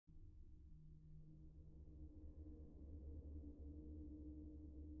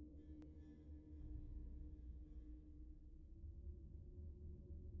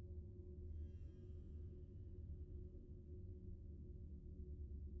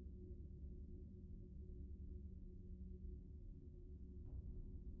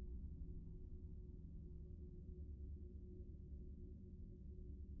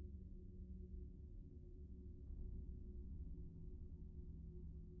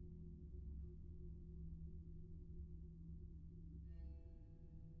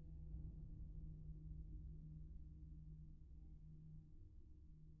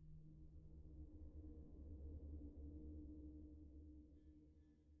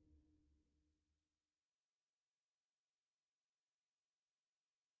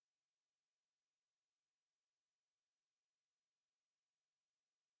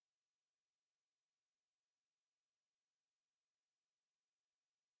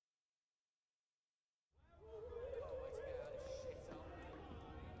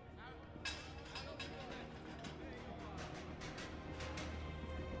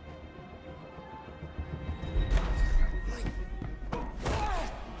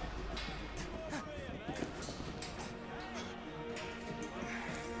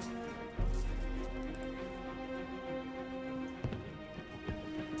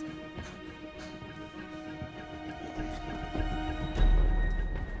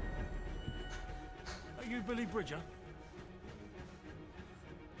Billy Bridger?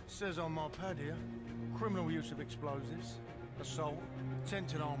 Says on my pad here, criminal use of explosives, assault,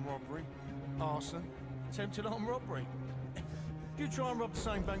 attempted armed robbery, arson, attempted armed robbery. Did you try and rob the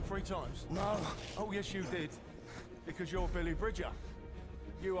same bank 3 times? No. Oh, yes, you did. Because you're Billy Bridger.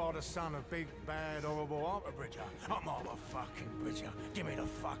 You are the son of big, bad, horrible Arthur Bridger. I'm Arthur fucking Bridger. Give me the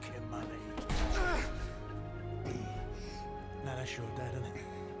fucking money. Now that's your dad, isn't it?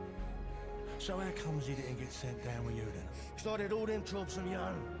 So how comes he didn't get sent down with you then? Started all them jobs on your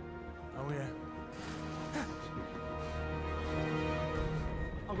own. Oh, yeah?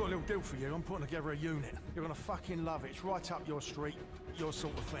 I've got a little deal for you. I'm putting together a unit. You're gonna fucking love it. It's right up your street, your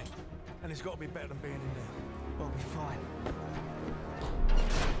sort of thing. And it's got to be better than being in there. I'll be fine.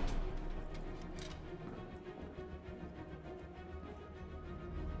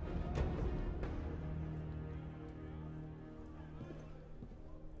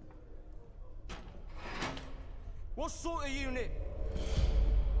 What sort of unit?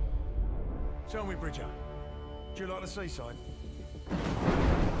 Tell me, Bridger, do you like the seaside?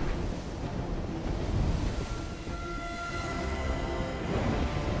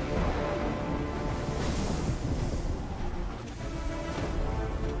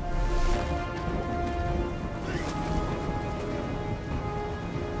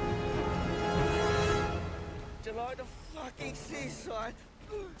 Do you like the fucking seaside?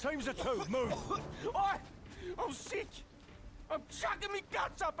 Teams of 2, move! I'm sick! I'm chucking me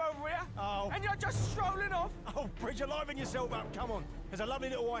guts up over here! Oh. And you're just strolling off! Oh, Bridger, liven yourself up, come on. There's a lovely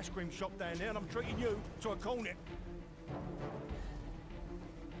little ice cream shop down there and I'm treating you to a cornet.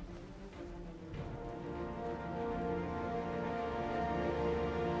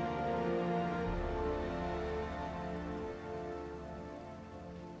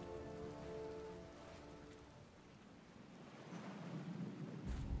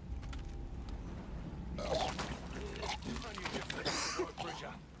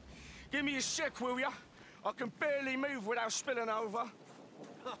 Give me a sec, will ya? I can barely move without spilling over.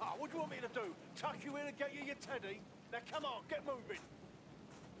 What do you want me to do? Tuck you in and get you your teddy? Now come on, get moving.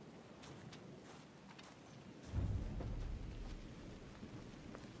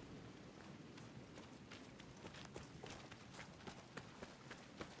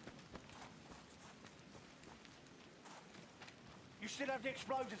 You still have the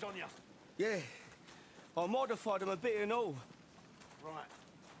explosives on you? Yeah. I modified them a bit and all. Right.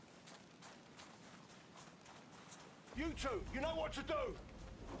 You two, you know what to do!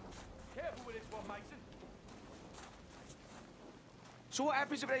 Careful with this one, Mason. So what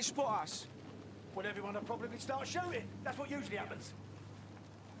happens if they spot us? Well, everyone will probably start shooting. That's what usually happens.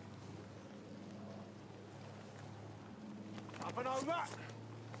 Up and over.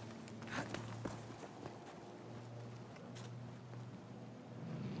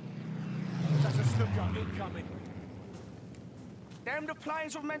 That's a Stuttgart incoming. Them the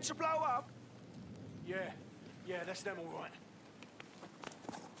planes were meant to blow up? Yeah, that's them all right.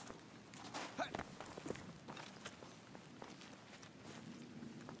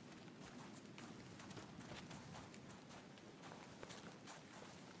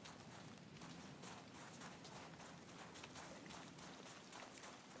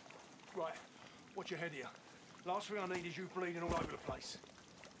 Right, watch your head here. Last thing I need is you bleeding all over the place.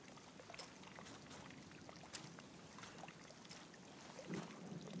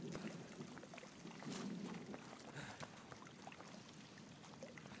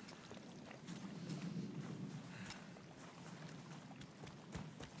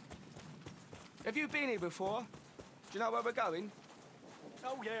 Have you been here before? Do you know where we're going?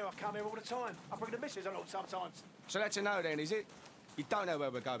 Oh yeah, I come here all the time. I bring the missus along sometimes. So that's a no then, is it? You don't know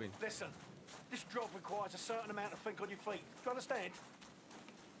where we're going? Listen, this job requires a certain amount of think on your feet. Do you understand?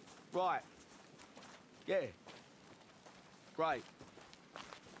 Right. Yeah. Great.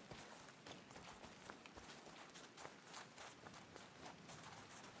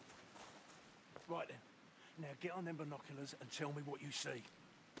 Right then. Now get on them binoculars and tell me what you see.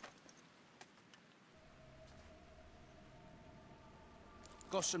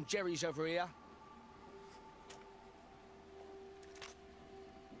 Got some Jerry's over here.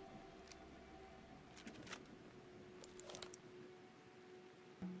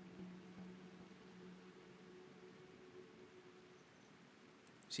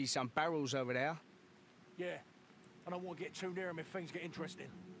 See some barrels over there. Yeah. I don't want to get too near them if things get interesting.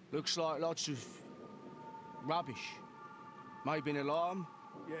 Looks like lots of rubbish. Maybe an alarm.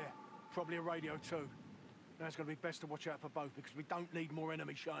 Yeah, probably a radio too. Now it's going to be best to watch out for both because we don't need more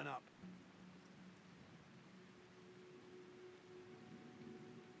enemies showing up.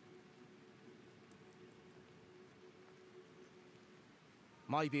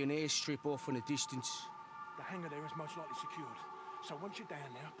 Maybe an airstrip off in the distance. hangar there is most likely secured. So once you're down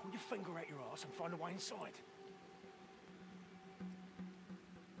there, pull your finger out your arse and find a way inside.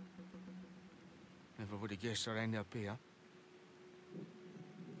 Never would have guessed I'd end up here.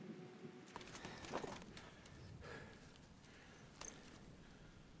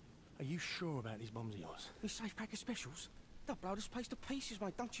 Are you sure about these bombs of yours? These safe pack of specials? They'll blow this place to pieces,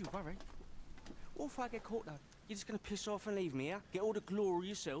 mate. Don't you worry. What if I get caught, though? You're just gonna piss off and leave me here? Get all the glory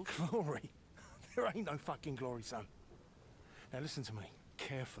yourself? Glory? There ain't no fucking glory, son. Now listen to me,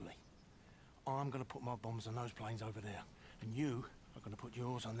 carefully. I'm gonna put my bombs on those planes over there, and you are gonna put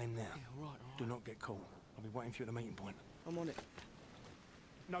yours on them there. Yeah, all right. Do not get caught. I'll be waiting for you at the meeting point. I'm on it.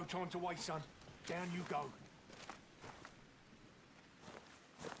 No time to waste, son. Down you go.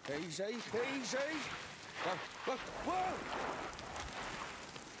 Easy, easy. Whoa, whoa, whoa!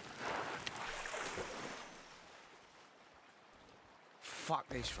 Fuck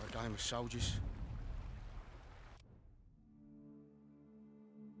this for a game of soldiers.